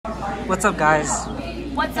What's up, guys?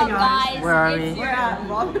 What's up, guys? Where are we? We're at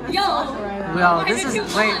Yo! Well, this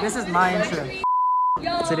is my intro.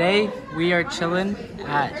 Yo! Today, we are chilling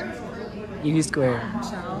at evsq.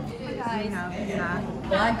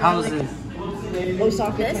 How was it?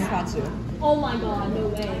 Osaka Tonkatsu. Oh my god, no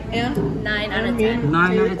way. And 9 out of 10.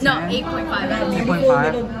 9 out of 10? No, 8.5 out of 10.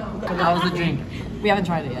 8.5? How was the drink? we haven't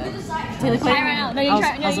tried it yet. Try it right now. No, you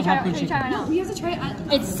try it right now. We have to try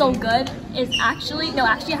it. It's so good. It's actually, it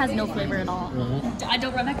has no flavor at all. I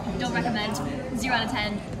don't recommend. 0 out of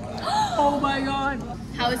 10. Oh my god.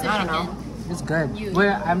 How is the chicken? I don't know. It's good. Wait,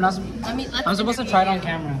 I'm supposed to try it on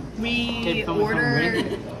camera. We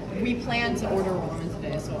plan to order ramen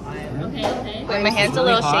today, so I'm... Okay. Wait, my hand's a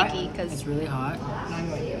little shaky because it's really hot. I'm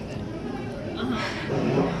going to do it.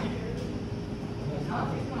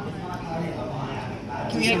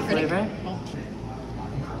 Can we get flavor?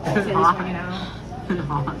 It's hot.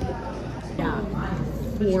 Hot. Yeah,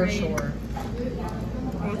 for sure.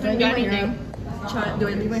 Do I leave my hair? Do I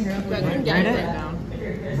leave my hair?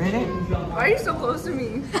 Rate it? Why are you so close to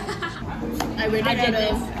me? I rated it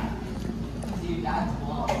out of...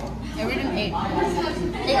 I rated an 8.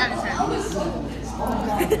 8 out of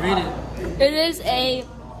 10. Rate it. It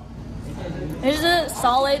is a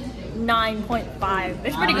solid 9.5.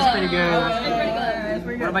 It's pretty good. That's pretty good. It's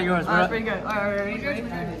pretty good. What about yours? That's pretty good. Alright, ready?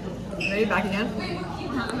 Ready? Back again?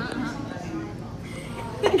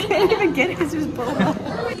 I can't even get it because there's boba.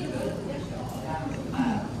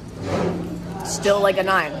 Still like a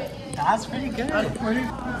 9. That's pretty good.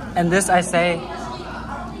 And this, I say,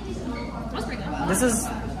 That's pretty good. this is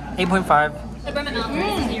 8.5. The Burma Mountain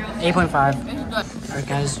is 0. 8.5. Alright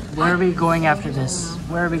guys, where are we going after this?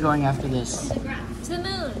 Where are we going after this? To the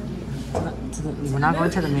moon. We're not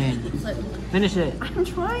going to the moon. Finish it. I'm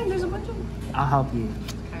trying. There's a bunch of... I'll help you.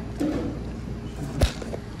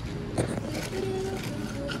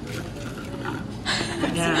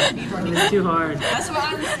 Yeah, it's too hard. That's what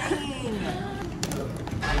I'm saying.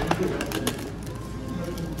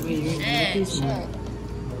 Wait, you're gonna piece more.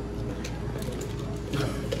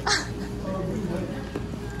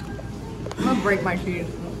 I'm gonna break my teeth.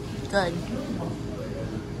 good.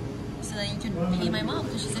 So then you can pay my mom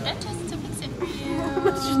because she's a dentist to fix it for you.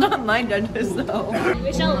 She's not my dentist though.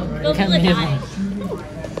 Michelle, they'll be Can't like be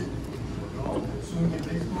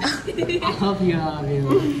that. I'll help you out, baby.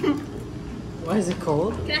 Why is it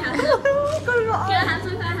cold? Can I have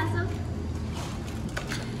some? Can I have some?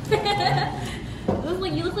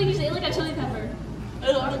 You look like you just ate like a chili pepper.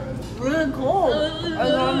 Really cold.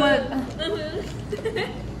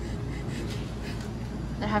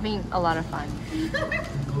 They're having a lot of fun.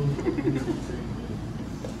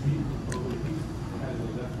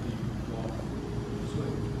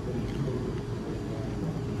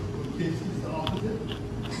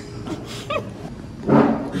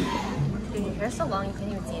 Your hair's so long you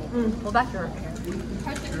can't even see anything. Pull back your hair.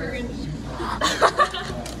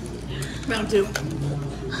 Round 2.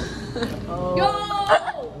 Oh. Yo!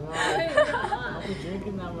 Why are you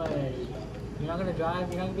drinking that way? You're not gonna drive?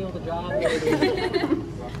 You're not gonna be able to drive?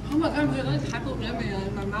 Oh my god, there's like hypodermia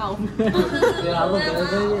in my mouth. Yeah, look at it.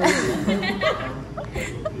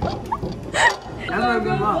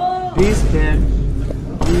 Be scared.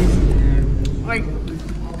 Be scared. Like,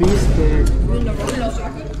 Be scared.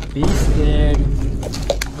 Be scared. Be scared.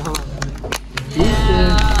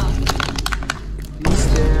 Be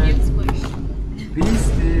scared. Be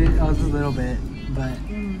scared. Oh, it's a little bit, but.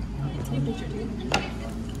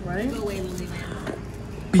 right?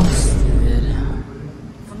 Be scared.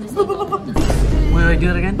 Wait, do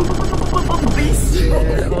it again? Beast.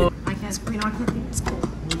 Oh. I can't scream on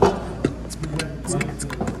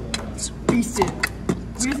Beasted.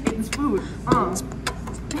 We just ate this food.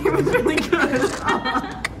 It was really good.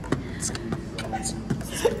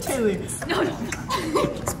 Kaylee. No.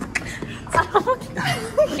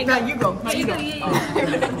 Now you go. Now you go.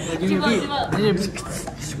 Give up.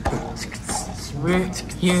 We're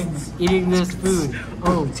here eating this food.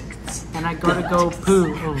 Oh, and I gotta go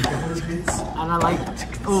poo. Oh, and I like.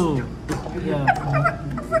 Oh, yeah.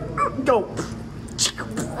 Go.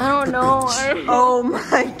 I don't know. Oh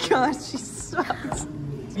my gosh, she sucks.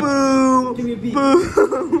 Boo! Give me a beat.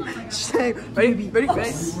 Boo! Ready? Ready?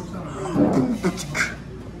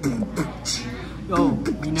 Oh,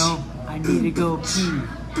 you know, I need to go pee.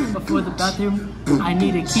 Before the bathroom, I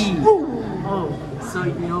need a key. Oh, so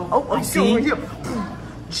you know, I see. You're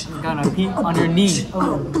gonna pee on your knee.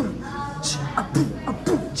 Oh.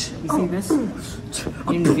 You see this?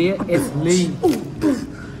 In Viet, it's Lee.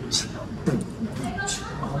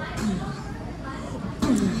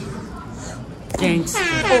 Gangsta.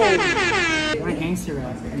 We're gangster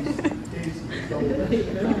rappers. It's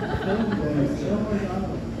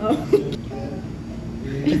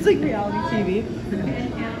like reality TV.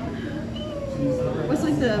 What's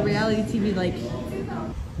like the reality TV like?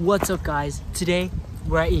 What's up, guys? Today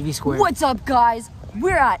we're at evsq. What's up, guys?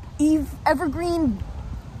 We're at Evergreen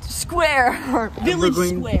Square or Village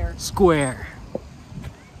Evergreen Square.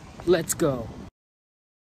 Let's go.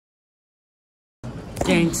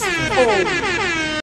 Gangsta. Oh.